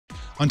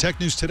On Tech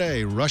News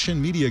Today,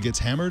 Russian media gets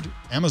hammered,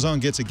 Amazon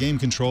gets a game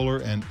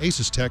controller, and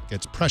Asus Tech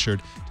gets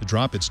pressured to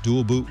drop its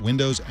dual boot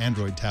Windows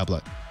Android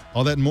tablet.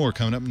 All that and more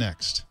coming up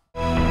next.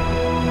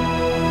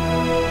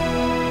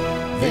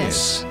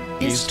 This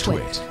is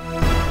Twit.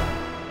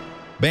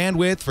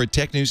 Bandwidth for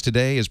Tech News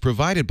Today is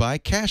provided by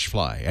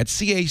CacheFly at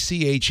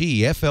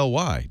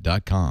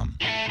CACHEFLY.com.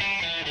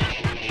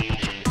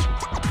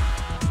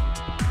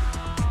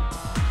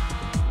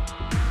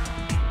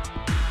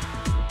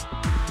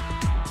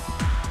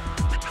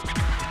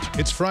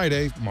 It's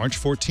Friday, March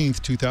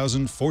 14th,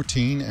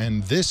 2014,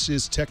 and this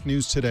is Tech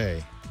News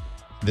Today.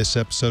 This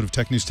episode of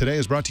Tech News Today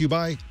is brought to you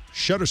by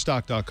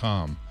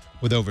Shutterstock.com.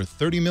 With over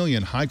 30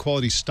 million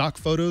high-quality stock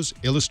photos,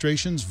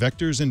 illustrations,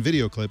 vectors, and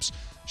video clips,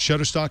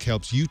 Shutterstock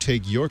helps you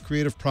take your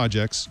creative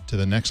projects to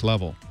the next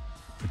level.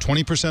 For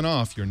 20%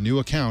 off your new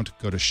account,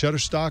 go to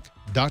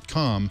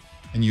Shutterstock.com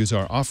and use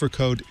our offer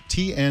code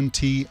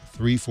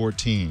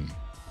TNT314.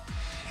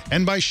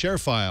 And by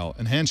ShareFile.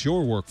 Enhance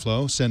your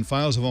workflow. Send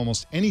files of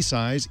almost any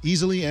size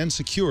easily and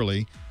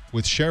securely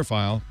with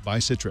ShareFile by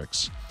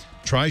Citrix.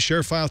 Try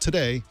ShareFile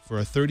today. For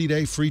a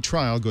 30-day free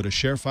trial, go to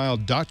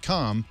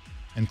sharefile.com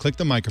and click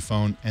the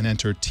microphone and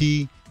enter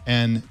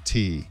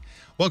TNT.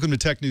 Welcome to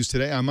Tech News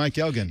Today. I'm Mike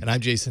Elgin. And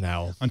I'm Jason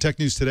Howell. On Tech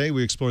News Today,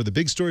 we explore the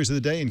big stories of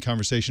the day in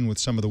conversation with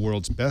some of the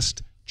world's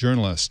best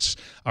journalists.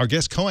 Our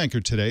guest co-anchor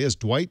today is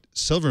Dwight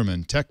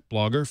Silverman, tech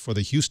blogger for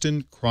the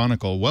Houston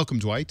Chronicle. Welcome,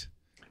 Dwight.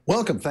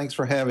 Welcome. Thanks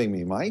for having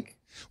me, Mike.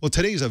 Well,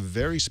 today is a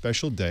very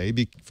special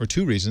day for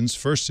two reasons.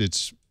 First,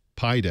 it's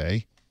Pi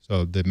Day,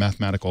 so the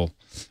mathematical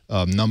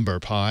number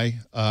pi,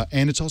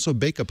 and it's also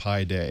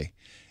Bake-A-Pie Day.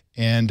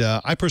 And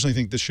I personally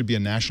think this should be a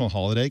national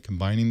holiday,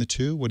 combining the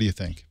two. What do you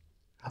think?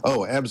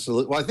 Oh,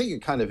 absolutely. Well, I think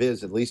it kind of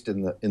is, at least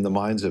in the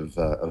minds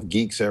of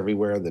geeks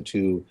everywhere. The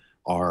two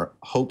are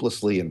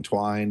hopelessly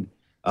entwined.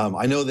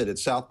 I know that at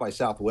South by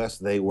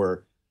Southwest, they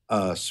were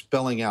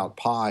spelling out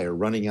pi or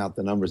running out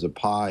the numbers of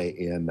pi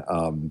in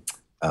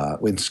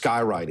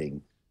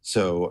skywriting.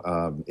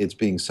 So it's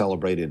being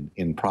celebrated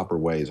in proper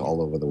ways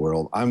all over the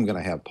world. I'm going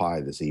to have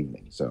pie this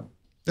evening. So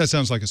that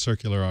sounds like a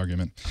circular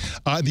argument.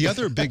 The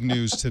other big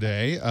news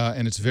today,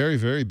 and it's very,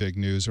 very big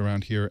news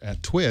around here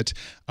at Twit,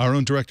 our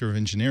own director of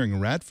engineering,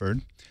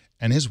 Radford,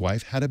 and his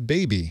wife had a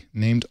baby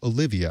named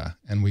Olivia.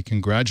 And we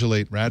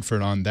congratulate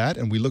Radford on that,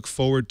 and we look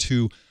forward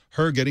to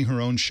her getting her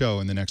own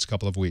show in the next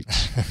couple of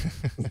weeks.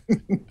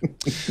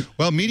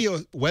 Well,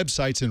 media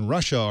websites in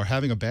Russia are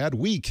having a bad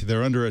week.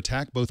 They're under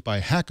attack both by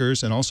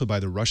hackers and also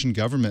by the Russian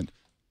government,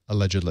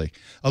 allegedly.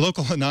 A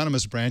local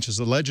anonymous branch is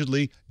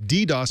allegedly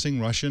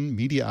DDoSing Russian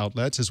media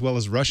outlets as well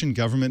as Russian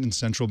government and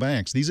central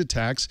banks. These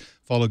attacks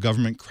follow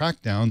government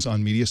crackdowns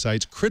on media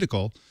sites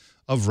critical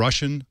of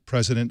Russian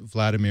President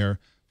Vladimir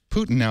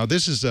Putin. Now,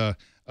 this is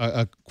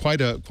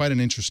quite an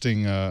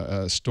interesting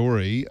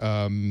story.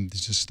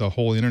 It's just the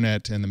whole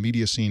internet and the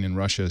media scene in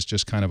Russia is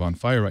just kind of on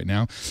fire right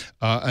now.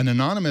 An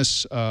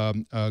anonymous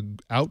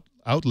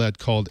outlet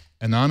called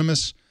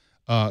Anonymous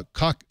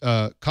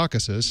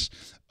Caucasus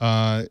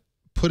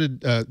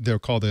they're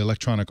called the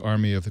Electronic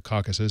Army of the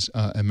Caucasus,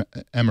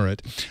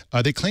 Emirate.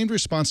 They claimed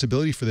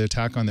responsibility for the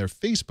attack on their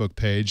Facebook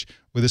page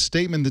with a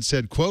statement that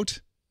said,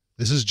 quote,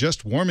 "This is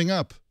just warming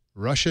up,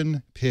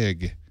 Russian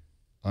pig."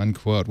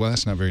 Unquote. Well,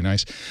 that's not very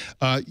nice.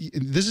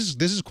 This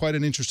is quite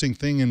an interesting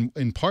thing,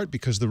 in part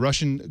because the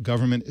Russian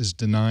government is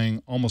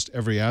denying almost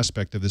every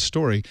aspect of this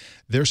story.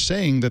 They're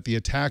saying that the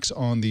attacks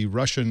on the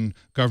Russian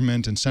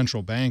government and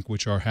central bank,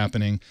 which are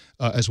happening,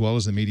 as well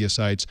as the media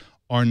sites,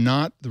 are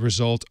not the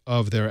result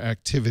of their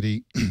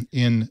activity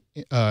in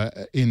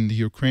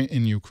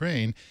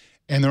Ukraine,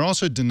 and they're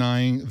also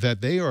denying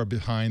that they are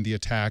behind the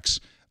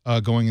attacks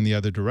going in the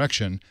other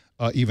direction,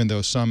 even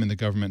though some in the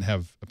government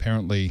have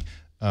apparently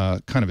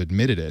kind of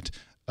admitted it.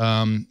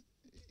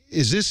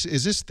 Is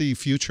this the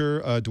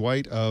future,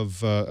 Dwight, of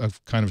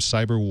kind of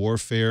cyber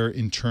warfare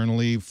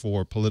internally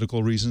for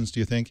political reasons, do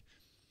you think?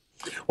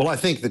 Well, I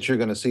think that you're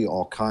going to see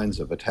all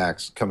kinds of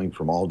attacks coming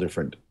from all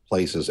different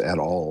places at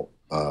all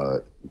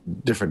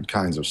different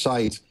kinds of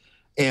sites.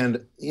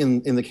 And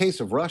in the case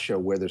of Russia,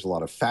 where there's a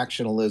lot of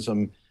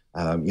factionalism,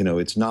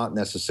 it's not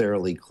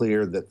necessarily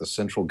clear that the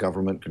central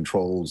government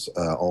controls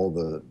all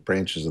the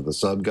branches of the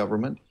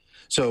sub-government.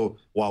 So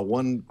while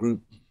one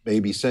group may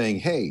be saying,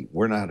 hey,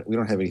 we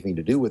don't have anything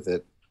to do with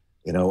it,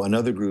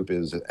 another group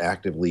is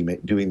actively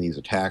doing these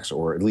attacks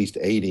or at least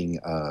aiding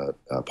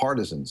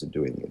partisans in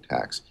doing the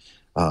attacks.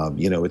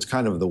 It's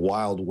kind of the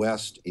Wild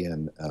West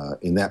in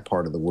that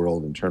part of the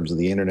world in terms of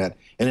the internet,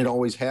 and it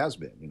always has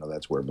been.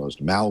 That's where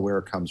most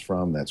malware comes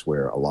from. That's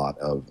where a lot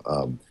of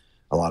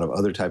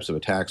other types of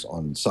attacks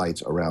on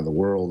sites around the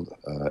world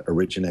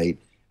originate,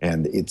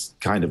 and it's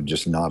kind of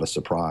just not a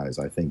surprise.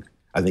 I think,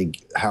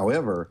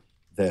 however,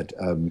 that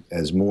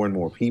as more and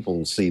more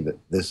people see that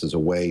this is a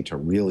way to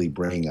really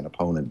bring an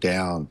opponent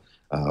down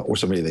or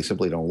somebody they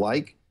simply don't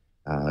like,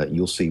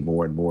 you'll see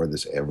more and more of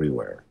this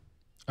everywhere.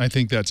 I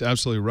think that's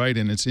absolutely right,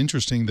 and it's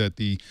interesting that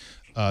the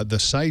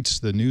sites,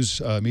 the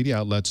news media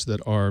outlets that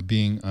are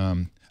being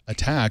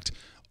attacked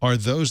are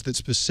those that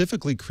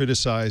specifically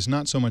criticize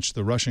not so much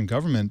the Russian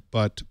government,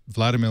 but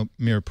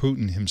Vladimir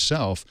Putin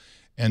himself.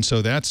 And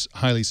so that's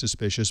highly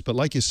suspicious. But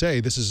like you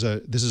say, this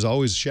is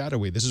always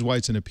shadowy. This is why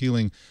it's an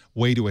appealing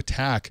way to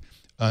attack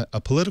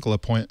a political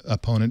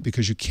opponent,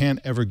 because you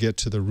can't ever get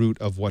to the root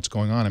of what's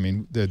going on. I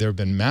mean, there have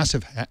been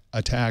massive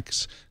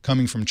attacks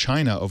coming from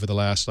China over the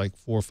last like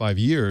 4 or 5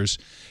 years,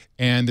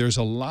 and there's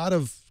a lot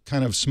of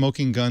kind of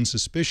smoking gun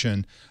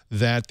suspicion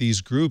that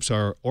these groups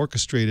are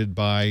orchestrated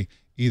by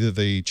either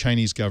the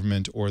Chinese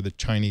government or the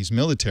Chinese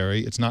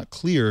military. It's not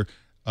clear.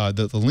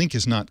 The link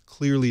is not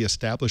clearly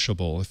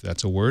establishable, if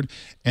that's a word,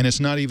 and it's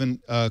not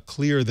even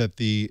clear that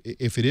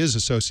if it is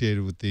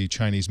associated with the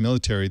Chinese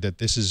military, that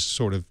this is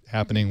sort of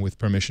happening with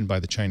permission by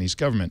the Chinese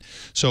government.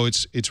 So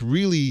it's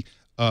really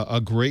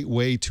a great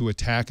way to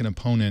attack an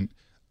opponent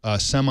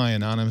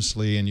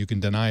semi-anonymously, and you can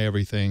deny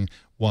everything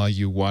while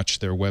you watch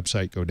their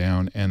website go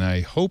down. And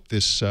I hope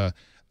this type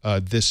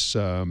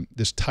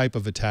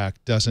of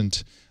attack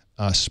doesn't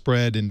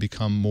spread and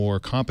become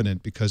more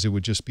competent, because it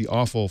would just be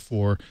awful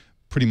for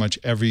pretty much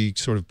every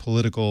sort of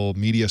political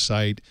media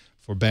site,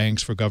 for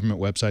banks, for government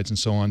websites, and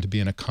so on, to be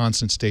in a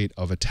constant state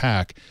of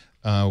attack.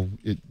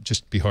 It'd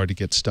just be hard to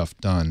get stuff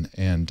done.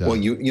 And well,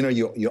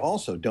 you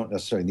also don't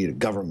necessarily need a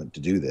government to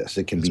do this.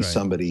 It can be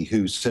somebody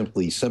who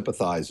simply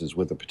sympathizes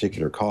with a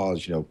particular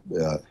cause.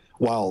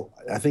 While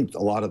I think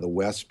a lot of the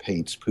West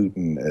paints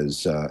Putin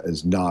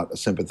as not a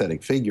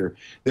sympathetic figure,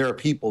 there are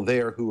people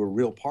there who are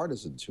real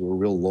partisans, who are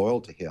real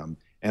loyal to him,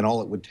 and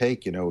all it would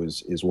take,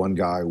 is one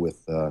guy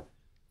with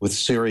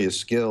serious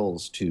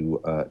skills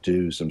to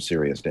do some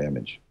serious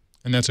damage.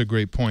 And that's a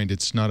great point.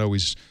 It's not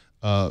always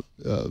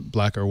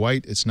black or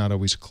white. It's not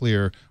always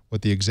clear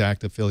what the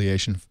exact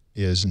affiliation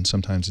is, and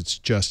sometimes it's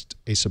just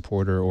a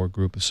supporter or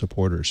group of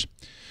supporters.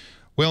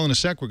 Well, in a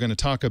sec, we're going to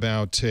talk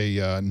about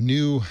a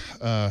new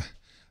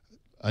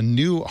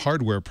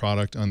hardware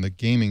product on the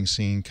gaming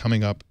scene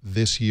coming up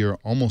this year,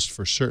 almost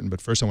for certain.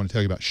 But first, I want to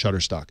tell you about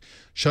Shutterstock.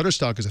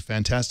 Shutterstock is a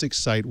fantastic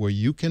site where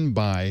you can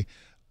buy,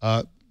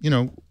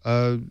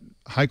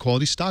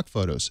 high-quality stock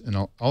photos, and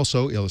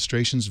also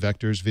illustrations,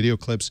 vectors, video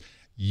clips,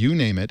 you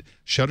name it.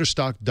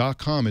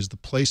 Shutterstock.com is the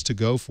place to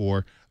go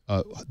for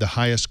the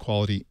highest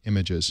quality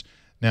images.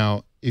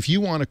 Now, if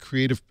you have a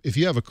creative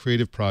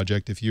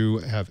project, if you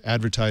have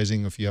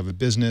advertising, if you have a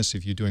business,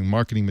 if you're doing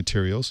marketing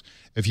materials,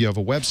 if you have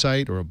a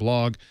website or a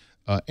blog,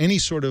 any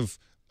sort of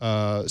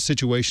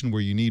situation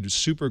where you need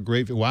super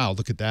great, wow,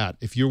 look at that.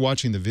 If you're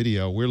watching the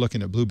video, we're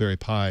looking at Blueberry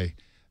Pie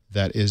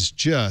that is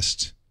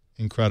just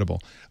incredible.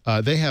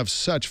 They have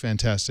such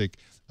fantastic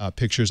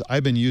pictures.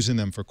 I've been using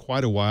them for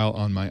quite a while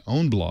on my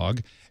own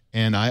blog,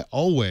 and I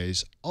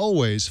always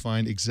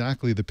find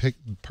exactly the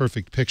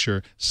perfect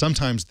picture.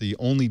 Sometimes the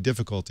only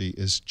difficulty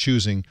is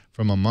choosing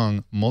from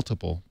among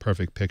multiple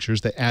perfect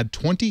pictures. They add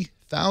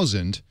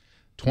 20,000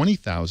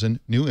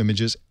 new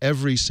images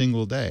every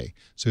single day.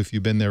 So if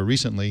you've been there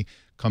recently,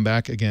 come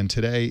back again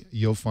today,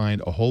 you'll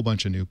find a whole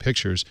bunch of new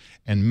pictures,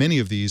 and many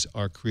of these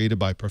are created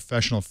by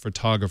professional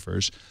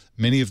photographers.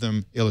 Many of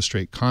them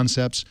illustrate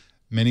concepts,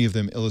 many of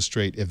them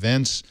illustrate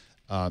events,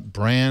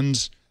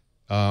 brands,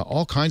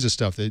 all kinds of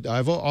stuff.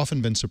 I've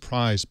often been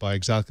surprised by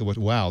exactly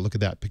wow, look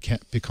at that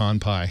pecan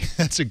pie.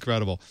 That's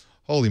incredible.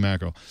 Holy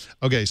mackerel.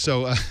 Okay,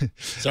 so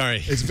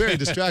sorry, it's very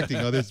distracting.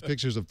 There's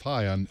pictures of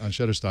pie on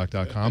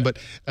Shutterstock.com. But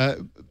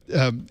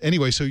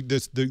anyway, so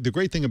the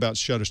great thing about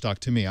Shutterstock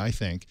to me, I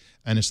think,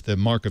 and it's the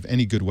mark of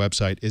any good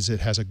website, is it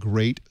has a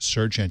great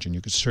search engine.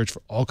 You can search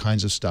for all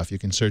kinds of stuff. You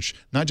can search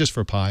not just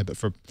for pie, but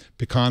for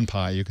pecan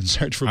pie. You can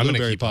search for blueberry pie. I'm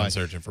going to keep on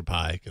searching for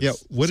pie. Yeah,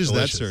 what is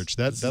delicious. That search?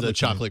 That's the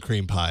chocolate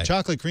cream pie.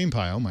 Chocolate cream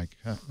pie. Oh my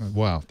God!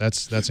 Wow,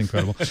 that's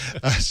incredible.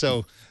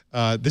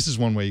 This is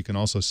one way you can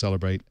also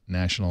celebrate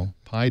National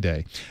Pie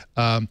Day.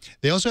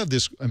 They also have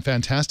this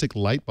fantastic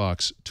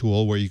Lightbox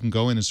tool where you can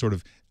go in and sort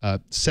of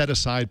set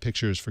aside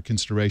pictures for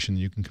consideration.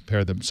 You can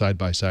compare them side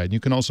by side. And you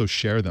can also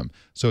share them.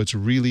 So it's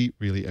really,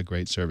 really a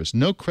great service.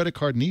 No credit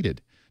card needed.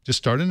 Just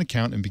start an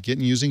account and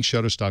begin using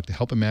Shutterstock to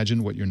help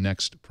imagine what your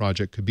next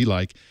project could be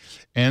like,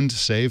 and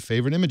save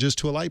favorite images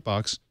to a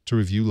Lightbox to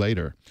review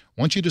later.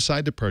 Once you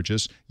decide to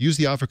purchase, use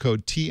the offer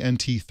code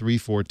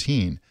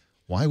TNT314.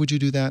 Why would you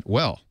do that?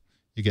 Well,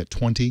 you get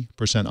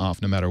 20%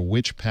 off no matter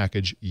which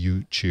package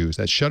you choose.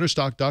 That's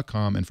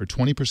Shutterstock.com, and for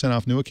 20%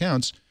 off new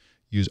accounts,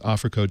 use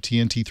offer code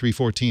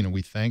TNT314, and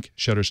we thank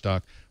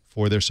Shutterstock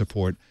for their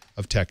support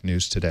of Tech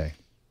News Today.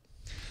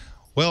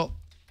 Well,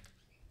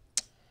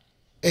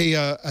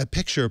 a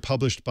picture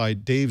published by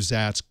Dave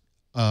Zatz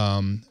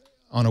on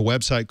a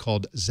website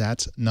called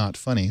Zatz Not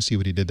Funny, see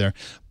what he did there,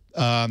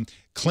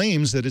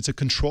 claims that it's a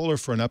controller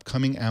for an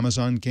upcoming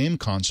Amazon game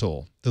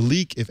console. The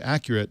leak, if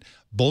accurate,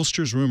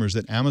 bolsters rumors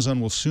that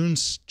Amazon will soon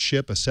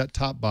ship a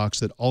set-top box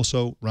that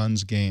also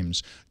runs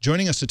games.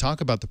 Joining us to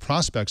talk about the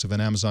prospects of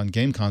an Amazon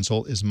game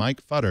console is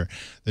Mike Futter,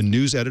 the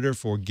news editor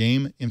for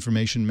Game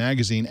Information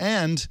Magazine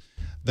and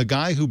the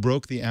guy who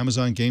broke the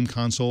Amazon game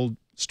console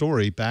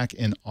story back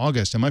in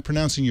August. Am I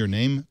pronouncing your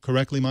name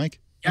correctly, Mike?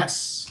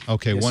 Yes.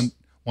 Okay, yes.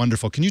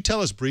 Wonderful. Can you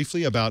tell us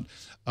briefly about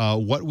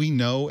what we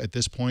know at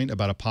this point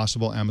about a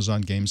possible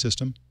Amazon game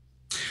system?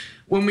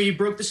 When we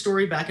broke the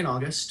story back in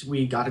August,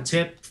 we got a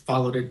tip,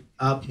 followed it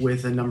up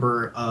with a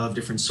number of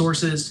different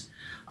sources,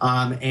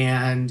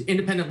 and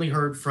independently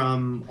heard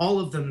from all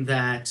of them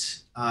that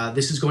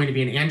this is going to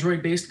be an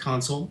Android-based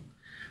console,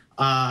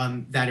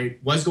 that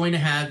it was going to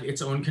have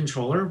its own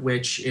controller,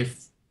 which,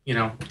 if you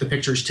know, the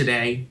pictures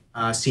today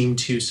seem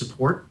to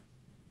support,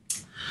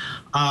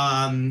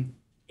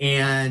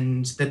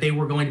 and that they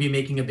were going to be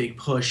making a big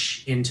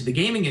push into the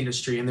gaming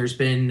industry. And there's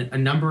been a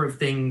number of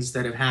things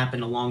that have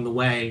happened along the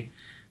way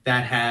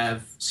that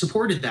have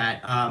supported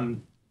that.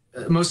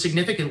 Most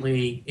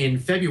significantly, in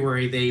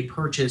February, they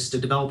purchased a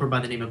developer by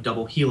the name of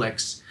Double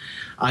Helix.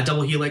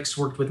 Double Helix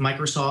worked with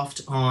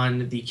Microsoft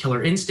on the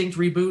Killer Instinct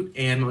reboot,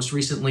 and most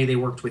recently they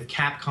worked with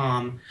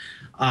Capcom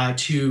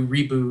to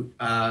reboot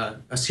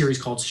a series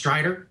called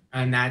Strider,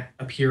 and that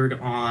appeared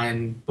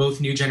on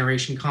both new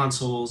generation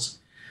consoles.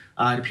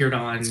 It appeared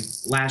on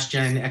last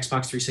gen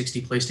Xbox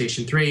 360,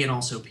 PlayStation 3, and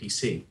also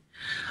PC.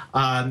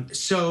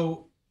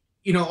 So,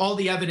 you know, all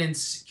the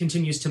evidence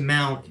continues to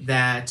mount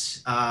that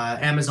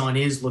Amazon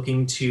is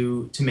looking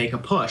to make a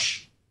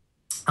push,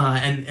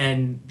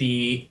 and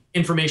the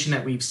information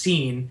that we've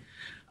seen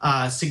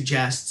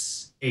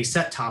suggests a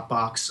set-top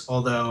box,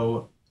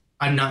 although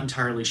I'm not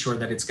entirely sure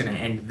that it's going to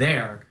end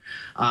there.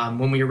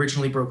 When we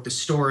originally broke the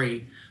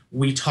story,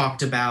 we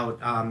talked about,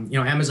 you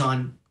know,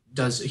 Amazon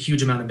does a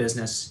huge amount of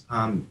business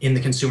in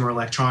the consumer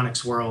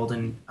electronics world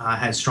and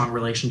has strong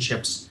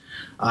relationships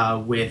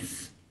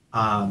with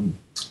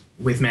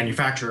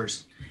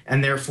manufacturers,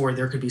 and therefore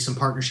there could be some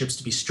partnerships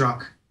to be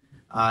struck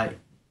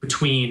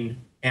between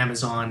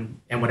Amazon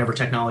and whatever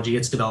technology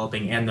it's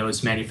developing and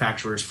those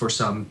manufacturers for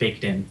some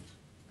baked-in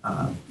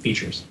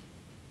features.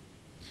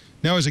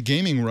 Now, as a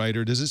gaming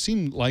writer, does it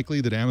seem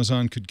likely that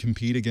Amazon could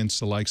compete against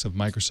the likes of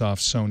Microsoft,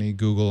 Sony,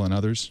 Google, and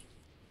others?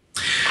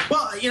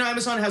 Well, you know,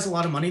 Amazon has a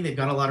lot of money. They've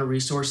got a lot of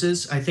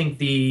resources. I think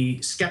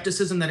the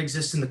skepticism that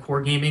exists in the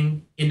core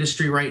gaming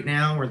industry right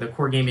now, or the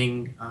core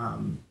gaming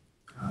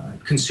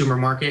consumer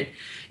market,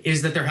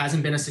 is that there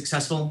hasn't been a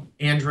successful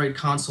Android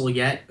console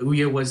yet.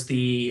 Ouya was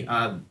the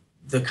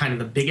kind of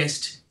the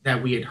biggest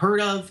that we had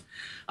heard of.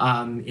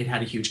 It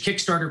had a huge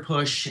Kickstarter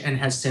push and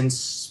has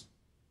since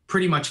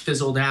pretty much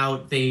fizzled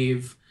out.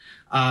 They've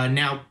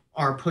now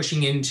are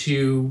pushing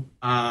into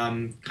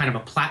kind of a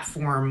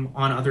platform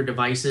on other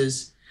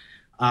devices.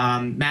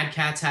 Mad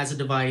Catz has a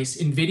device.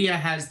 NVIDIA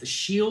has the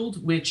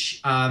Shield,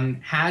 which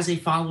has a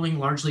following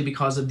largely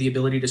because of the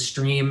ability to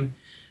stream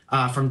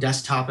from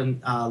desktop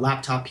and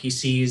laptop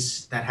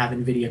PCs that have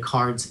NVIDIA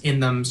cards in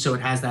them. So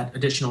it has that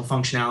additional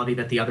functionality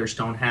that the others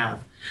don't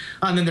have.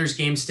 And then there's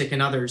GameStick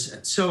and others.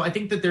 So I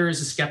think that there is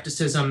a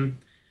skepticism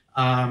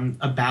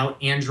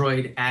about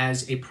Android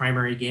as a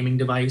primary gaming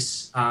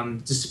device,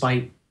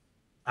 despite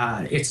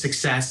its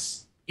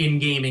success in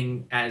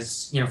gaming,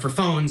 as you know, for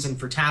phones and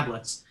for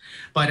tablets.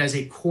 But as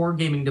a core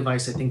gaming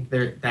device, I think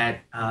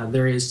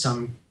there is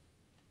some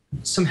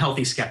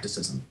healthy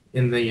skepticism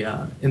in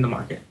the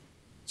market.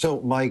 So,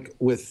 Mike,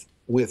 with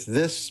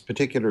this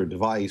particular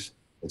device,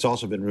 it's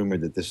also been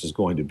rumored that this is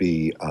going to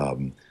be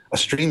a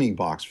streaming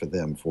box for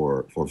them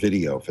for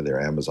video for their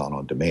Amazon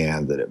On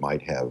Demand, that it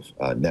might have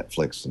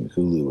Netflix and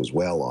Hulu as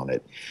well on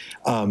it.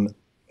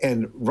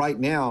 And right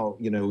now,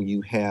 you know,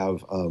 you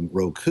have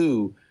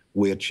Roku,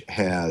 which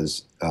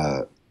has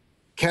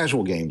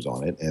casual games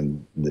on it,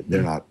 and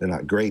they're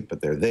not great,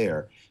 but they're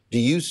there. Do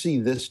you see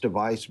this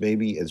device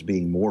maybe as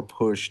being more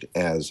pushed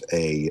as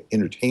a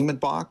entertainment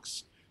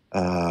box,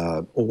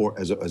 or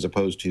as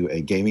opposed to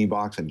a gaming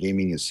box, and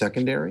gaming is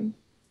secondary?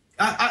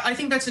 I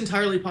think that's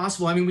entirely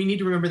possible. I mean, we need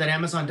to remember that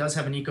Amazon does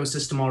have an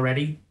ecosystem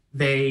already.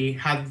 They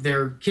have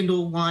their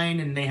Kindle line,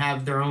 and they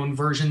have their own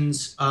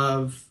versions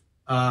of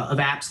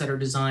apps that are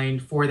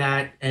designed for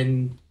that,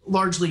 and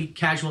largely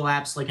casual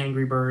apps like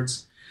Angry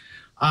Birds.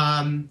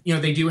 You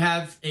know, they do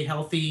have a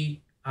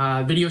healthy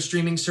video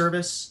streaming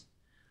service.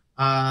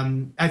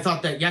 I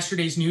thought that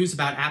yesterday's news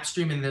about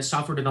AppStream and the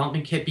software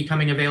development kit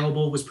becoming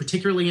available was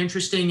particularly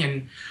interesting.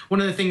 And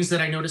one of the things that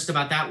I noticed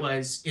about that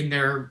was in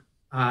their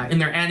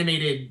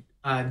animated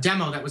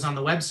demo that was on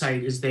the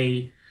website is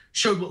they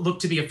showed what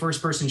looked to be a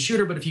first-person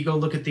shooter. But if you go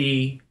look at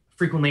the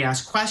frequently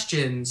asked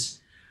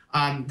questions,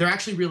 they're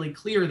actually really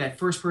clear that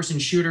first-person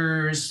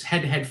shooters,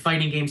 head-to-head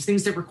fighting games,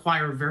 things that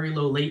require very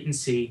low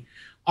latency,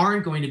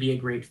 aren't going to be a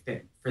great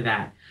fit for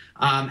that.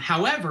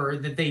 However,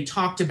 that they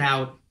talked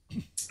about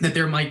that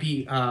there might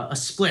be a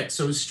split,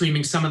 so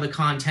streaming some of the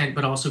content,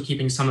 but also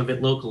keeping some of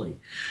it locally.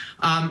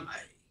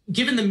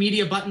 Given the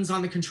media buttons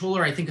on the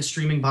controller, I think a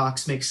streaming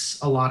box makes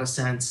a lot of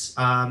sense.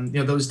 You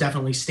know, those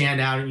definitely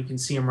stand out, and you can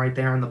see them right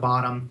there on the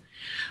bottom.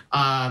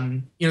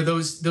 You know,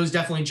 those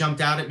definitely jumped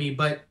out at me.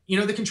 But you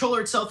know, the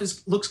controller itself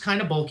looks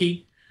kind of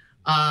bulky.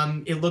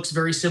 It looks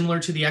very similar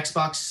to the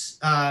Xbox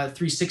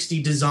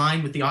 360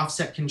 design with the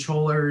offset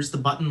controllers, the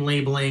button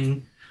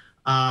labeling.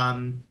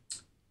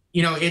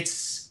 You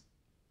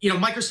know,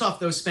 Microsoft,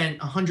 though, spent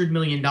 $100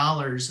 million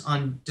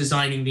on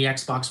designing the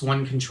Xbox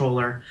One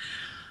controller.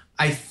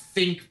 I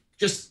think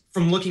just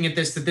from looking at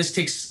this, that this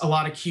takes a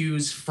lot of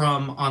cues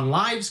from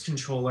OnLive's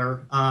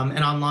controller, and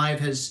OnLive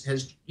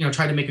has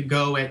tried to make a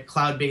go at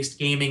cloud-based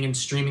gaming and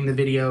streaming the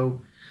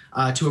video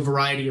to a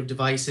variety of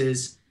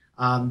devices.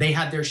 They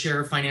had their share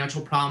of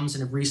financial problems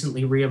and have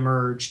recently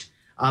reemerged.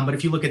 But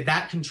if you look at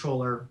that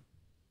controller,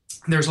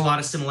 there's a lot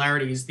of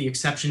similarities. The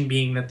exception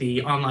being that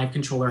the OnLive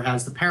controller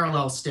has the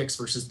parallel sticks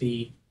versus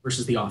the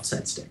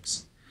offset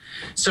sticks.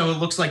 So it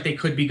looks like they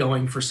could be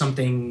going for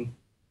something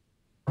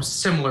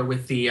similar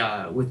with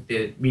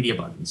the media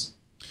buttons.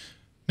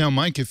 Now,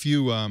 Mike, if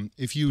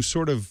you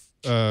sort of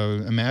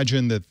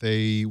imagine that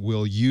they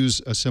will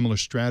use a similar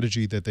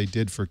strategy that they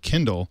did for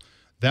Kindle,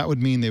 that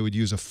would mean they would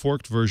use a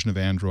forked version of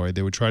Android.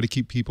 They would try to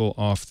keep people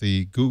off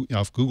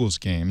Google's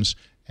games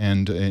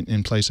and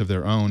in place of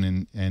their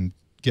own, and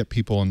get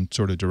people and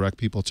sort of direct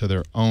people to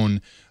their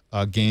own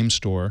game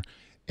store,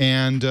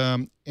 and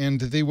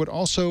they would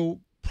also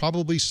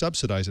probably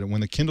subsidize it. When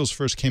the Kindles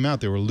first came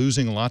out, they were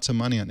losing lots of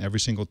money on every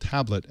single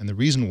tablet, and the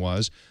reason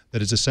was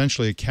that it's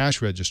essentially a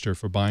cash register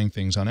for buying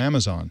things on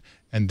Amazon,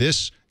 and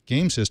this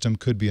game system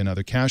could be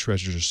another cash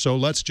register. So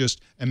let's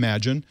just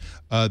imagine,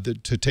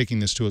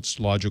 taking this to its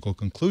logical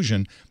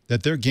conclusion,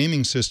 that their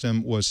gaming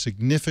system was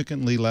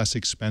significantly less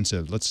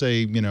expensive. Let's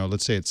say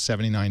it's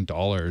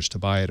 $79 to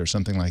buy it or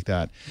something like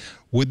that.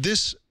 Would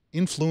this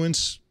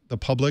influence the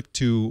public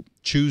to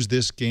choose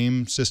this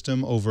game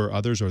system over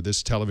others, or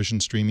this television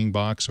streaming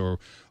box, or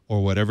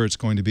whatever it's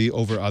going to be,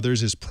 over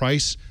others? Is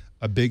price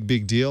a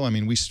big deal? I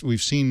mean,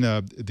 we've seen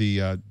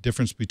the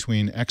difference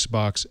between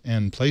Xbox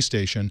and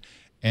PlayStation,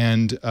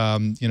 and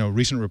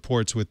recent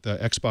reports with the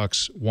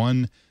Xbox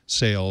One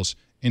sales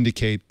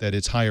indicate that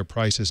its higher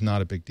price is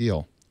not a big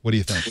deal. What do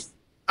you think?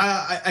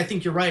 I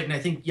think you're right, and I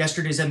think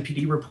yesterday's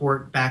NPD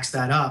report backs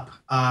that up.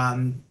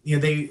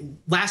 They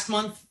last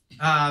month.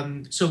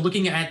 So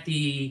looking at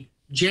the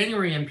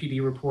January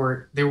NPD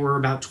report, there were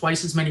about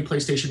twice as many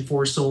PlayStation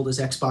 4 sold as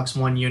Xbox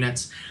One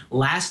units.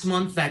 Last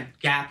month, that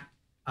gap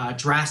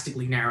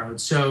drastically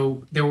narrowed.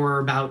 So there were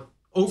about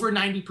over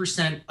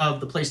 90% of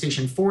the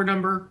PlayStation 4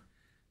 number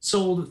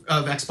sold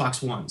of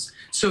Xbox Ones.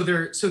 So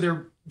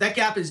that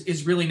gap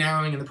is really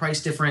narrowing, and the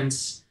price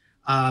difference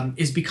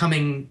is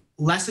becoming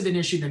less of an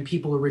issue than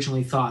people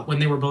originally thought. When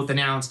they were both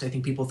announced, I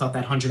think people thought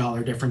that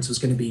 $100 difference was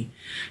going to be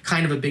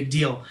kind of a big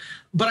deal.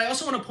 But I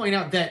also want to point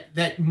out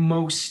that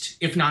most,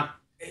 if not,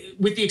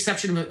 with the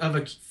exception of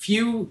a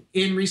few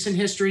in recent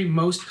history,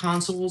 most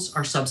consoles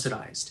are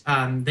subsidized.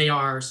 They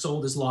are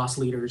sold as loss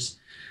leaders,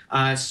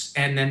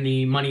 and then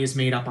the money is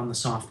made up on the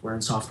software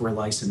and software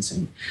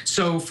licensing.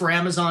 So for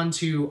Amazon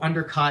to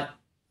undercut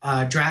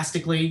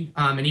drastically,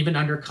 and even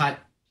undercut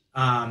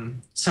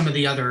some of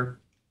the other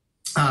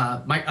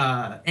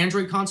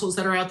Android consoles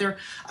that are out there,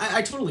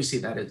 I totally see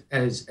that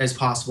as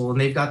possible, and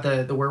they've got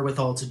the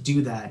wherewithal to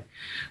do that.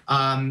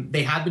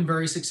 They have been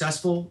very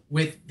successful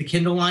with the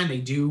Kindle line. They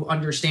do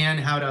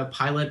understand how to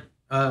pilot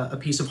a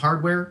piece of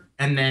hardware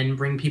and then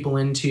bring people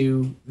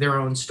into their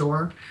own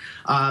store.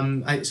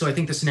 So I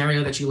think the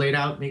scenario that you laid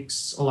out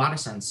makes a lot of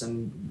sense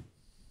and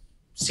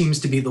seems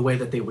to be the way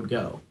that they would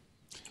go.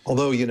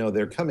 Although,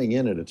 they're coming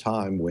in at a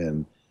time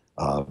when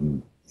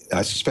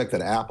I suspect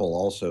that Apple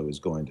also is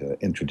going to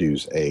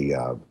introduce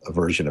a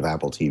version of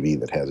Apple TV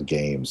that has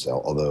games,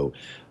 although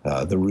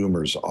the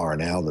rumors are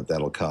now that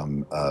that'll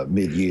come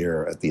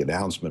mid-year at the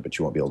announcement, but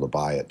you won't be able to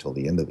buy it till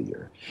the end of the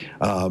year.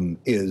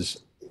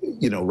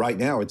 Right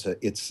now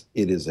it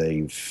is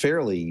a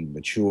fairly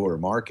mature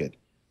market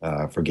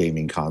for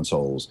gaming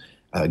consoles,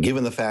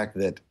 given the fact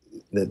that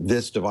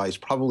this device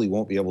probably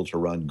won't be able to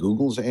run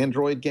Google's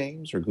Android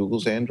games or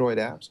Google's Android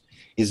apps.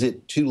 Is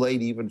it too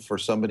late even for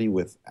somebody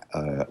with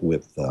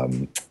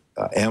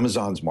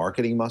Amazon's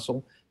marketing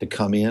muscle to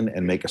come in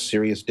and make a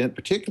serious dent,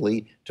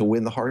 particularly to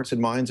win the hearts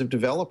and minds of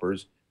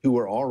developers who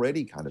are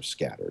already kind of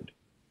scattered?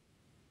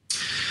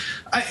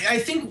 I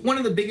think one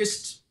of the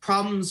biggest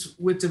problems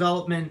with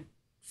development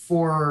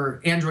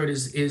for Android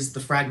is the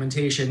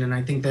fragmentation, and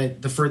I think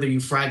that the further you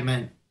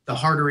fragment, the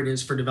harder it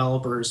is for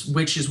developers,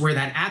 which is where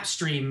that app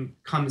stream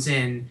comes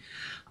in.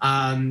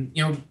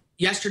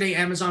 Yesterday,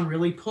 Amazon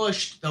really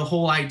pushed the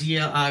whole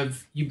idea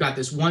of you've got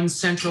this one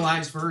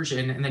centralized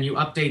version, and then you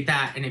update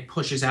that, and it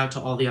pushes out to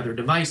all the other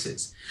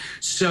devices.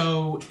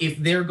 So if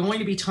they're going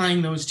to be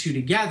tying those two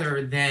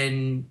together,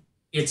 then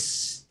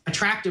it's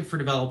attractive for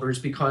developers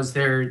because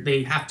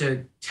they have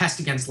to test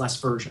against less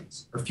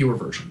versions or fewer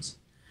versions.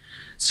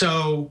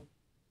 So,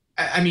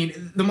 I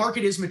mean, the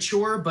market is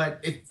mature, but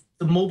if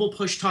the mobile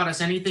push taught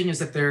us anything, is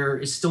that there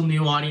is still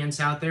new audience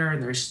out there,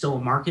 and there's still a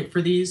market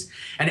for these.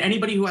 And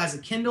anybody who has a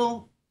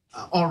Kindle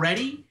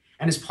already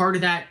and is part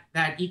of that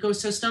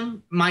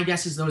ecosystem, my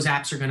guess is those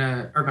apps are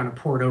gonna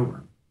port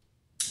over.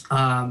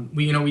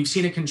 We've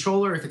seen a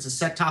controller, if it's a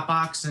set-top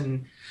box,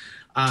 and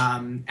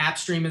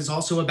AppStream is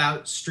also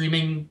about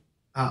streaming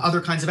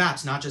other kinds of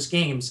apps, not just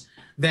games.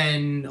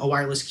 Then a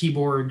wireless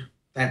keyboard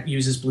that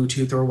uses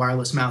Bluetooth or a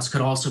wireless mouse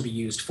could also be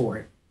used for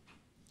it.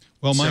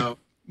 Well,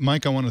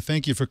 Mike, I want to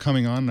thank you for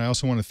coming on, and I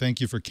also want to thank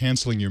you for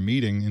canceling your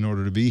meeting in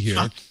order to be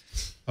here.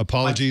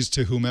 Apologies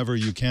to whomever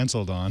you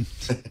canceled on.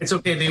 It's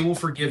okay. They will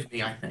forgive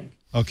me, I think.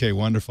 Okay,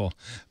 wonderful.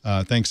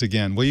 Thanks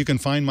again. Well, you can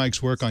find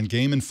Mike's work on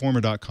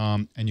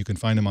GameInformer.com, and you can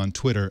find him on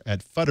Twitter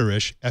at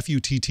Futterish,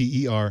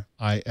 F-U-T-T-E-R-I-S-H.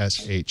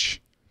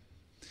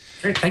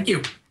 Great, thank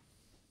you.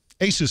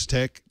 Asus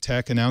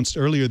Tech announced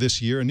earlier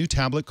this year a new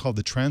tablet called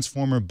the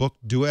Transformer Book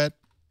Duet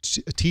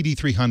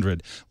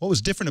TD300. What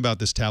was different about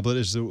this tablet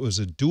is it was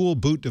a dual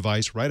boot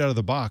device right out of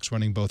the box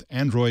running both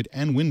Android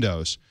and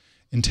Windows.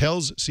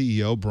 Intel's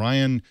CEO,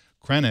 Brian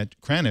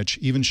Kranich,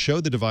 even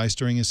showed the device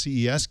during his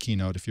CES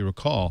keynote, if you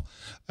recall.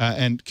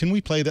 And can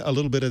we play a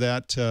little bit of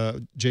that,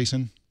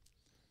 Jason?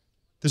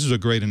 This is a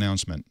great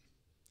announcement.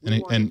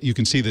 And you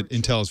can see that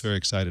Intel is very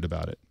excited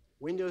about it.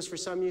 Windows for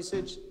some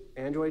usage,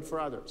 Android for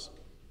others.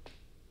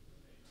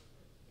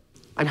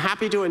 I'm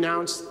happy to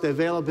announce the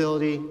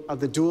availability of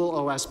the Dual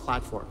OS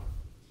platform.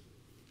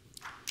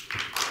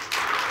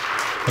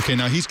 Okay,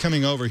 now he's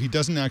coming over. He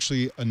doesn't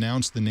actually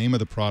announce the name of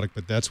the product,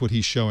 but that's what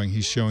he's showing.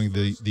 He's showing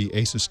the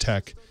Asus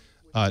Tech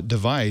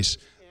device.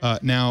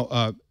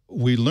 Now,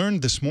 we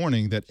learned this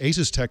morning that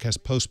Asus Tech has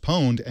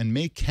postponed and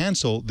may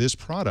cancel this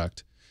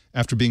product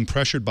after being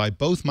pressured by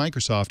both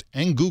Microsoft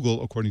and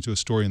Google, according to a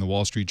story in the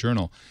Wall Street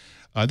Journal.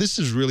 This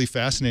is really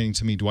fascinating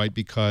to me, Dwight,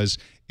 because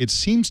it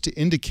seems to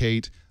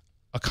indicate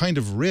a kind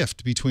of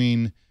rift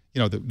between,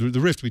 you know, the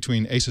rift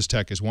between Asus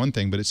Tech is one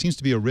thing, but it seems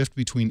to be a rift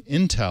between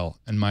Intel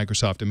and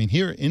Microsoft. I mean,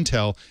 here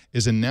Intel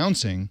is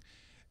announcing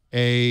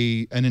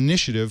an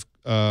initiative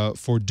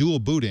for dual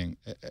booting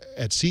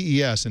at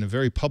CES in a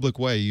very public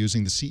way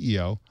using the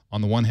CEO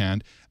on the one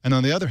hand, and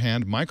on the other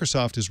hand,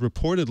 Microsoft is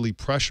reportedly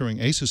pressuring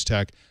Asus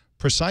Tech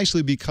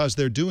precisely because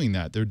they're doing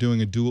that. They're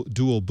doing a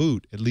dual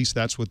boot. At least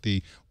that's what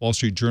the Wall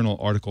Street Journal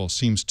article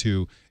seems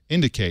to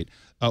indicate.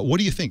 What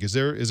do you think? Is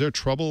there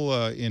trouble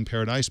in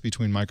paradise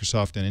between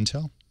Microsoft and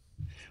Intel?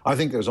 I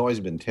think there's always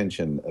been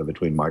tension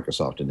between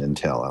Microsoft and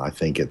Intel, and I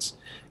think it's,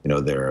 you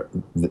know, they're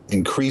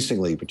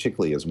increasingly,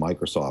 particularly as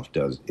Microsoft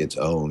does its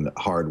own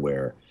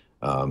hardware,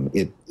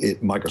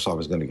 Microsoft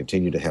is going to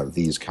continue to have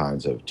these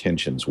kinds of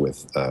tensions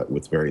with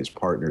various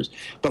partners.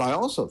 But I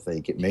also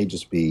think it may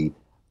just be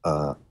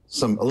a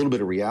little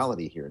bit of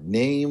reality here.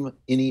 Name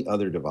any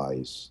other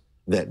device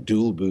that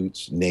dual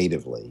boots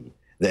natively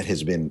that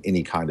has been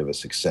any kind of a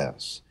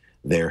success.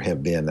 There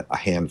have been a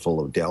handful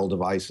of Dell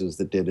devices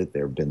that did it.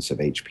 There have been some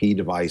HP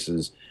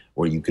devices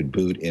where you could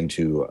boot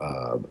into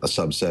a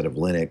subset of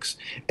Linux,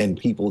 and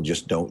people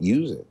just don't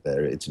use it.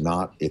 It's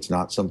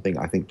not something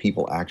I think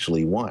people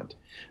actually want.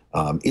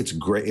 It's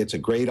great. It's a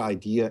great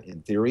idea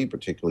in theory,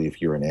 particularly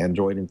if you're an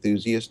Android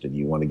enthusiast and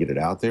you want to get it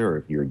out there, or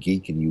if you're a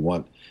geek and you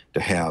want to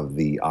have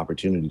the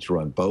opportunity to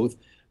run both.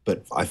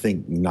 But I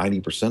think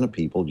 90% of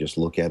people just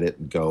look at it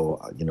and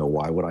go, you know,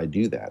 why would I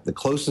do that? The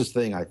closest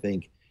thing I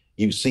think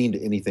you've seen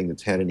to anything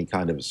that's had any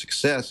kind of a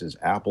success is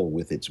Apple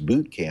with its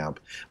Boot Camp,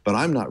 but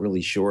I'm not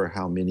really sure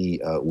how many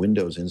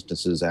Windows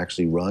instances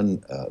actually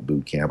run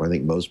Boot Camp. I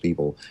think most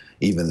people,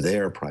 even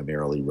there,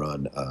 primarily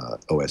run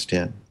OS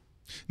X.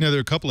 Now, there are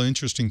a couple of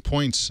interesting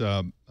points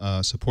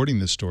supporting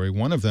this story.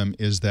 One of them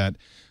is that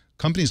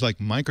companies like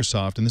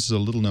Microsoft, and this is a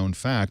little-known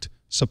fact,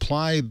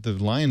 supply the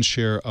lion's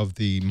share of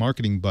the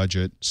marketing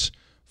budgets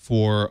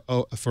for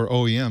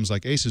OEMs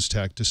like Asus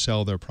Tech to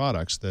sell their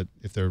products, that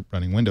if they're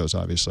running Windows,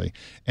 obviously.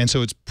 And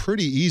so it's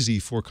pretty easy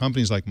for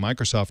companies like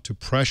Microsoft to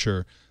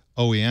pressure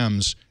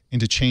OEMs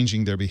into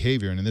changing their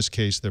behavior. And in this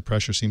case, their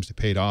pressure seems to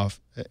pay off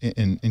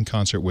in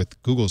concert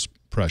with Google's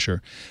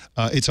pressure.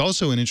 It's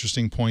also an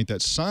interesting point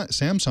that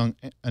Samsung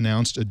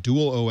announced a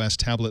dual OS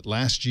tablet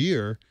last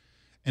year,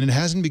 and it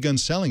hasn't begun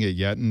selling it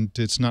yet, and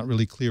it's not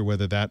really clear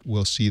whether that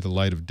will see the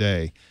light of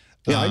day.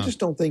 Yeah, I just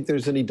don't think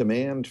there's any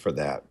demand for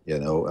that. You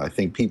know, I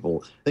think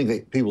people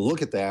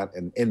look at that,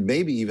 and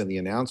maybe even the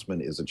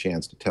announcement is a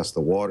chance to test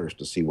the waters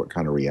to see what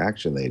kind of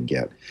reaction they'd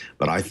get.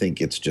 But I think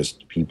it's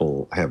just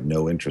people have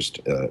no interest.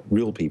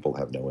 Real people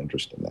have no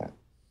interest in that.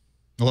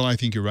 Well, I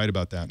think you're right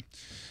about that.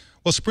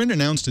 Well, Sprint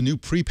announced a new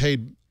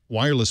prepaid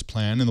wireless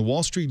plan, and the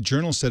Wall Street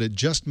Journal said it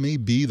just may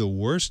be the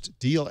worst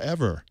deal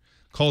ever.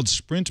 Called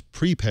Sprint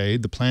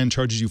Prepaid, the plan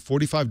charges you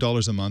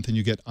 $45 a month, and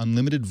you get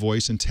unlimited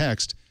voice and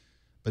text,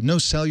 but no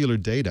cellular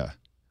data.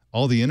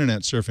 All the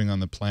internet surfing on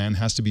the plan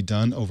has to be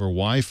done over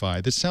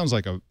Wi-Fi. This sounds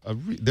like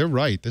they're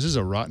right. This is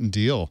a rotten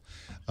deal.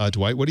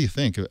 Dwight, what do you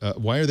think?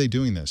 Why are they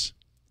doing this?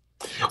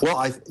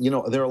 Well, you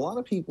know, there are a lot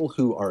of people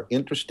who are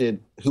interested,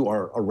 who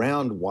are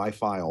around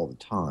Wi-Fi all the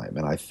time.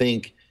 And I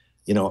think,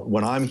 you know,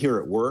 when I'm here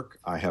at work,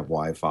 I have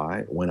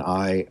Wi-Fi. When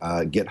I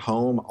get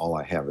home, all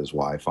I have is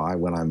Wi-Fi.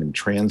 When I'm in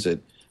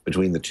transit,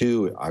 between the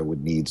two, I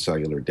would need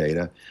cellular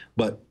data.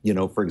 But, you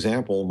know, for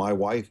example, my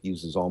wife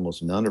uses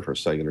almost none of her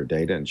cellular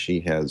data, and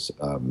she has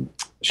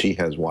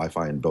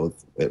Wi-Fi in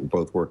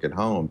both work at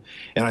home.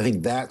 And I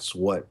think that's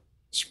what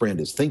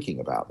Sprint is thinking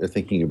about. They're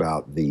thinking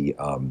about the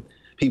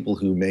people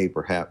who may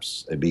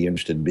perhaps be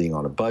interested in being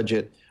on a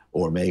budget,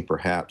 or may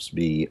perhaps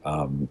be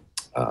around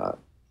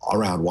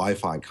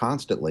Wi-Fi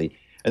constantly.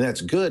 and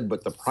that's good.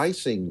 But the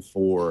pricing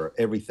for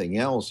everything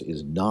else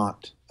is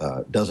not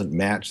doesn't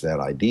match that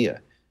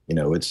idea. You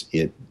know,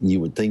 you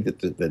would think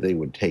that they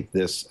would take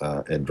this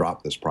and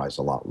drop this price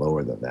a lot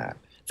lower than that.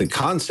 The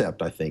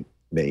concept, I think,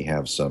 may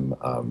have some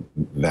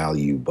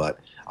value, but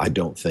I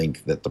don't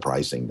think that the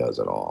pricing does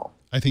at all.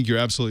 I think you're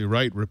absolutely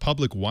right.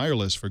 Republic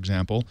Wireless, for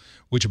example,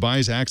 which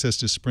buys access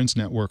to Sprint's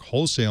network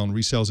wholesale and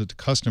resells it to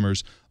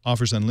customers,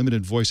 offers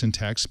unlimited voice and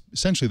text,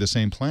 essentially the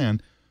same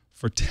plan,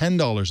 for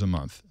 $10 a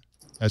month.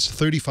 That's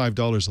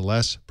 $35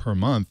 less per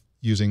month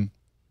using,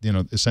 you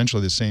know,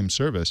 essentially the same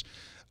service.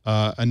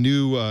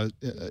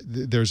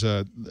 There's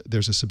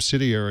a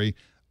subsidiary,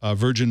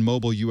 Virgin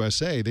Mobile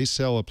USA. They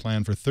sell a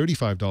plan for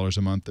 $35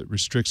 a month that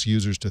restricts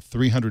users to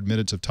 300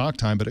 minutes of talk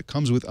time, but it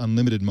comes with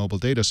unlimited mobile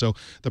data. So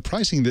the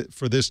pricing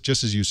for this,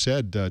 just as you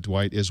said,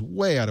 Dwight, is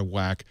way out of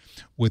whack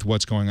with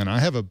what's going on.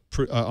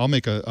 I'll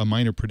make a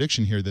minor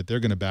prediction here that they're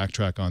going to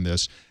backtrack on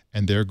this,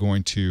 and they're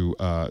going to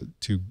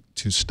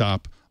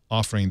stop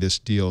offering this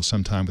deal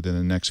sometime within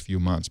the next few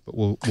months. But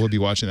we'll be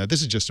watching that.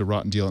 This is just a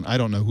rotten deal, and I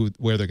don't know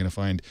where they're going to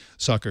find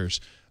suckers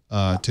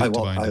to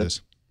buy into this.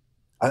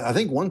 I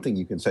think one thing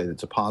you can say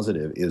that's a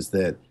positive is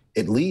that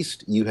at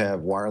least you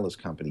have wireless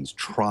companies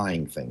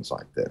trying things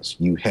like this.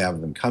 You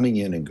have them coming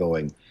in and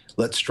going,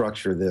 let's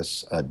structure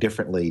this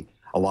differently.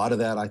 A lot of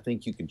that, I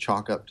think, you can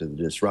chalk up to the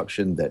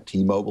disruption that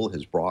T-Mobile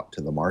has brought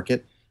to the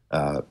market.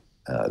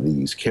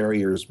 These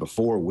carriers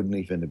before wouldn't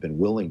even have been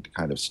willing to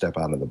kind of step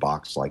out of the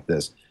box like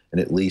this,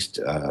 and at least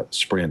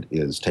Sprint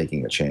is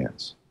taking a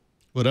chance.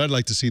 What I'd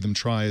like to see them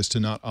try is to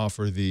not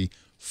offer the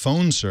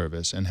phone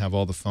service and have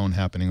all the phone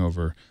happening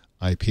over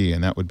IP,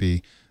 and that would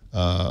be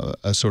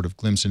a sort of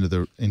glimpse into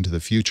the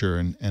future.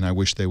 And I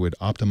wish they would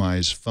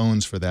optimize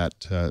phones for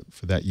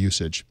that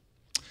usage.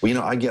 Well, you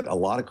know, I get a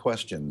lot of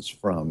questions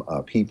from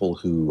people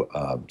who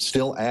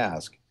still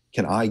ask,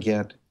 "Can I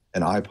get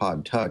an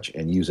iPod Touch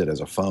and use it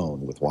as a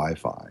phone with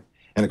Wi-Fi?"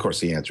 And of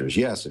course, the answer is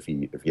yes if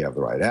you have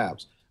the right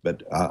apps.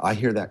 But I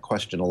hear that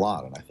question a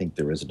lot, and I think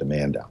there is a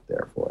demand out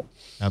there for it.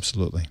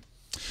 Absolutely.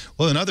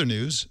 Well, in other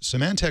news,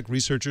 Symantec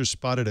researchers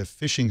spotted a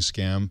phishing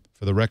scam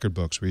for the record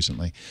books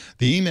recently.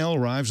 The email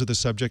arrives with the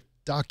subject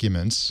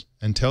documents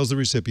and tells the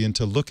recipient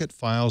to look at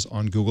files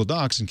on Google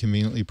Docs and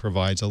conveniently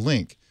provides a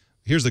link.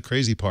 Here's the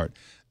crazy part.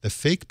 The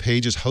fake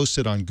page is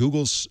hosted on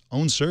Google's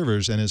own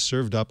servers and is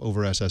served up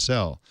over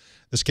SSL.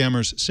 The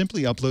scammers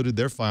simply uploaded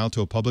their file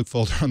to a public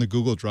folder on the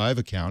Google Drive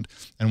account,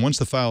 and once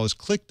the file is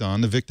clicked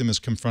on, the victim is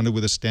confronted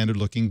with a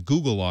standard-looking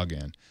Google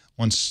login.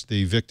 Once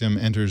the victim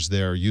enters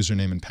their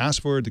username and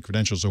password, the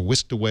credentials are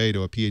whisked away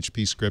to a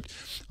PHP script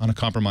on a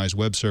compromised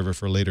web server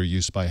for later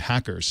use by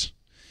hackers.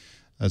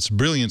 That's a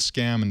brilliant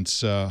scam, and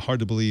it's hard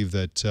to believe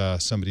that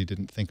somebody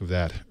didn't think of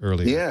that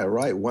earlier. Yeah,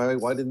 right.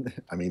 Why didn't?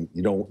 I mean,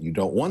 you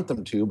don't want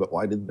them to, but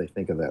why didn't they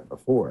think of that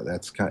before?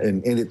 That's kind of,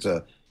 and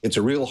it's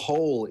a real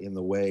hole in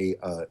the way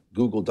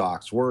Google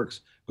Docs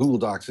works. Google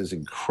Docs is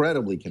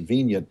incredibly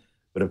convenient,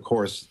 but of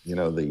course, you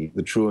know,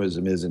 the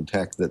truism is in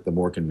tech that the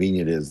more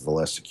convenient it is, the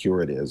less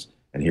secure it is,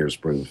 and here's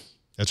proof.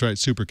 That's right.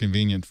 Super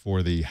convenient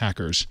for the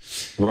hackers.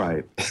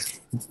 Right.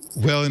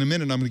 Well, in a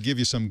minute, I'm going to give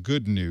you some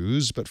good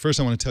news, but first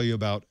I want to tell you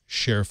about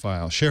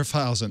ShareFile.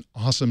 ShareFile is an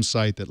awesome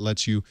site that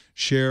lets you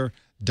share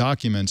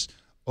documents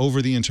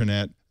over the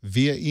internet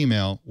via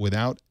email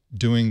without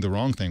doing the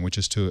wrong thing, which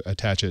is to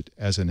attach it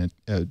as to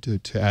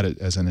add it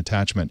as an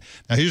attachment.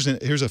 Now, here's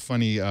a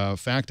funny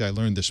fact I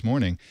learned this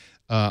morning.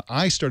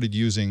 I started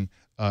using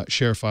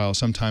ShareFile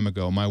some time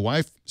ago. My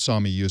wife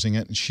saw me using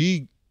it, and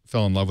she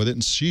fell in love with it,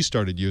 and she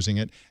started using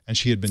it, and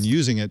she had been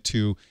using it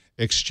to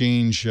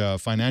exchange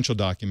financial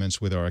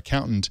documents with our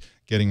accountant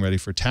getting ready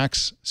for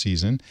tax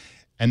season.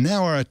 And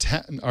now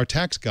our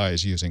tax guy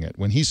is using it.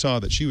 When he saw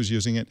that she was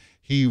using it,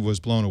 he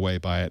was blown away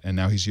by it, and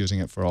now he's using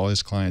it for all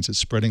his clients. It's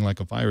spreading like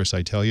a virus,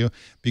 I tell you,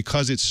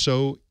 because it's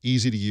so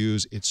easy to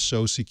use, it's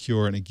so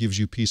secure, and it gives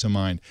you peace of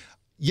mind.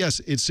 Yes,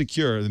 it's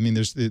secure. I mean,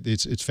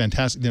 it's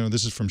fantastic. You know,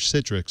 this is from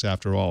Citrix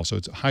after all, so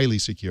it's highly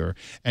secure.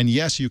 And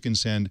yes, you can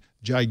send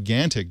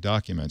gigantic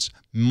documents,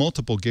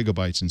 multiple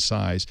gigabytes in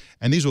size,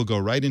 and these will go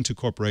right into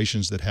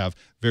corporations that have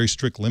very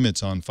strict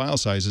limits on file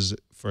sizes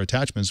for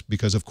attachments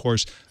because, of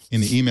course,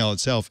 in the email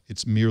itself,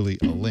 it's merely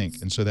a link,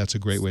 and so that's a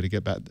great way to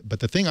get back. But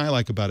the thing I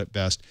like about it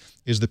best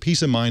is the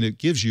peace of mind it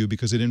gives you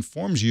because it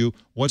informs you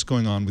what's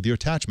going on with your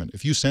attachment.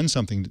 If you send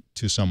something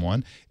to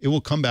someone, it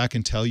will come back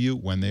and tell you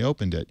when they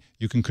opened it.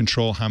 You can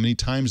control how many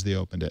times they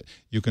opened it.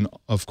 You can,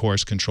 of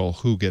course, control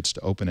who gets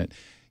to open it.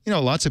 You know,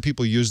 lots of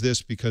people use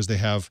this because they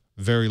have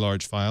very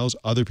large files.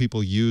 Other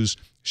people use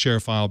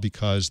ShareFile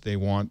because they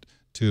want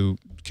to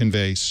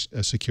convey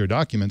secure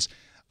documents.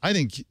 I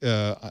think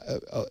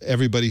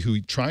everybody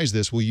who tries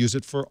this will use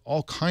it for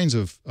all kinds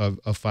of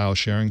file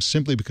sharing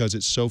simply because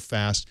it's so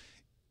fast,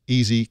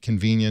 easy,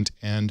 convenient,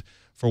 and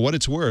for what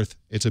it's worth,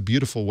 it's a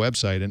beautiful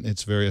website and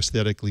it's very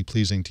aesthetically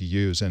pleasing to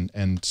use.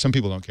 And some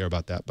people don't care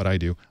about that, but I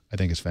do. I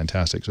think it's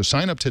fantastic. So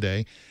sign up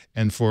today,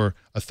 and for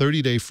a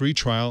 30-day free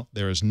trial,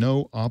 there is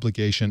no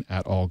obligation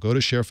at all. Go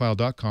to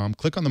sharefile.com,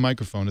 click on the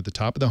microphone at the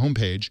top of the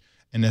homepage,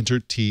 and enter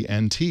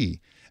TNT.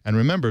 And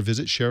remember,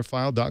 visit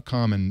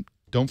sharefile.com and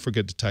don't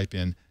forget to type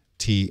in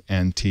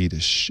TNT to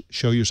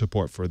show your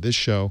support for this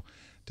show,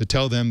 to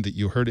tell them that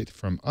you heard it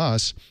from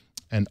us.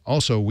 And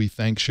also, we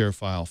thank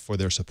ShareFile for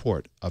their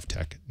support of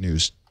Tech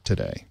News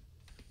Today.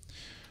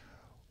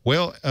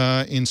 Well,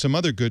 in some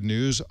other good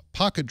news,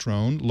 Pocket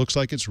Drone looks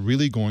like it's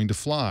really going to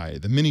fly.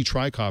 The mini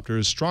tricopter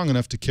is strong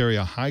enough to carry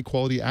a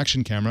high-quality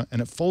action camera,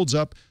 and it folds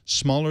up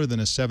smaller than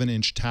a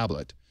 7-inch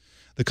tablet.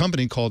 The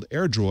company, called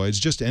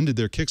AirDroids, just ended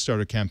their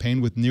Kickstarter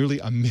campaign with nearly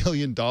 $1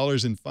 million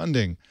in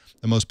funding,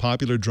 the most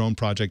popular drone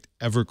project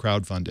ever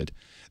crowdfunded.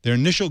 Their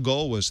initial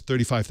goal was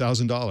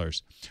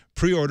 $35,000.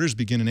 Pre-orders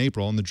begin in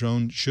April, and the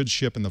drone should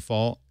ship in the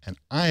fall, and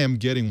I am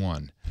getting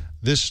one.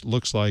 This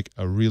looks like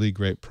a really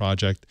great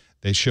project.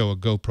 They show a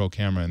GoPro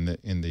camera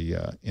in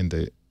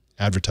the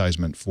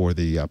advertisement for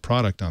the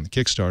product on the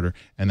Kickstarter,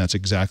 and that's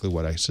exactly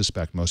what I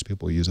suspect most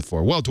people will use it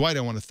for. Well, Dwight,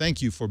 I want to thank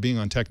you for being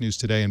on Tech News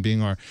Today and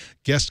being our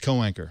guest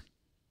co-anchor.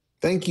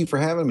 Thank you for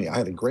having me. I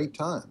had a great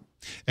time.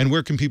 And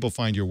where can people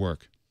find your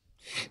work?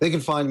 They can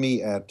find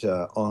me at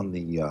on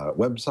the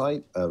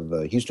website of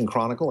the Houston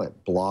Chronicle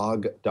at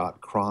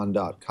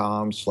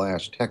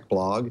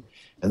blog.cron.com/techblog,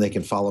 and they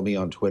can follow me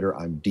on Twitter.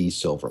 I'm D.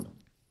 Silverman.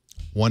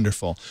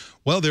 Wonderful.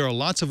 Well, there are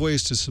lots of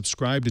ways to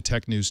subscribe to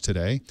Tech News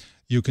Today.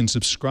 You can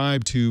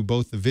subscribe to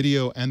both the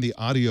video and the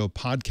audio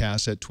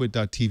podcasts at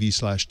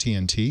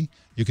twit.tv/TNT.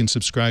 You can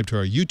subscribe to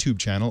our YouTube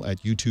channel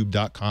at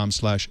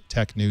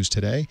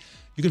youtube.com/technewstoday.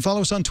 You can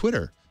follow us on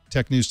Twitter,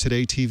 Tech News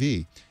Today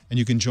TV. And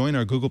you can join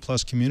our Google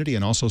Plus community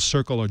and also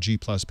circle our G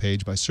Plus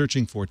page by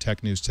searching for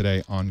Tech News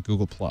Today on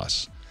Google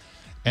Plus.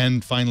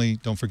 And finally,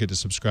 don't forget to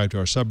subscribe to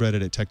our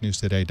subreddit at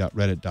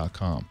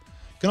technewstoday.reddit.com.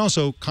 You can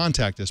also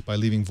contact us by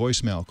leaving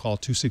voicemail. Call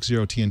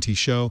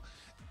 260-TNT-SHOW.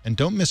 And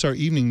don't miss our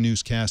evening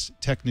newscast,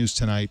 Tech News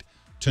Tonight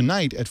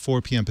at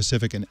 4 p.m.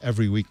 Pacific and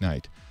every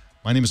weeknight.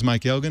 My name is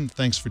Mike Elgin.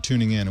 Thanks for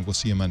tuning in, and we'll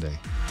see you Monday.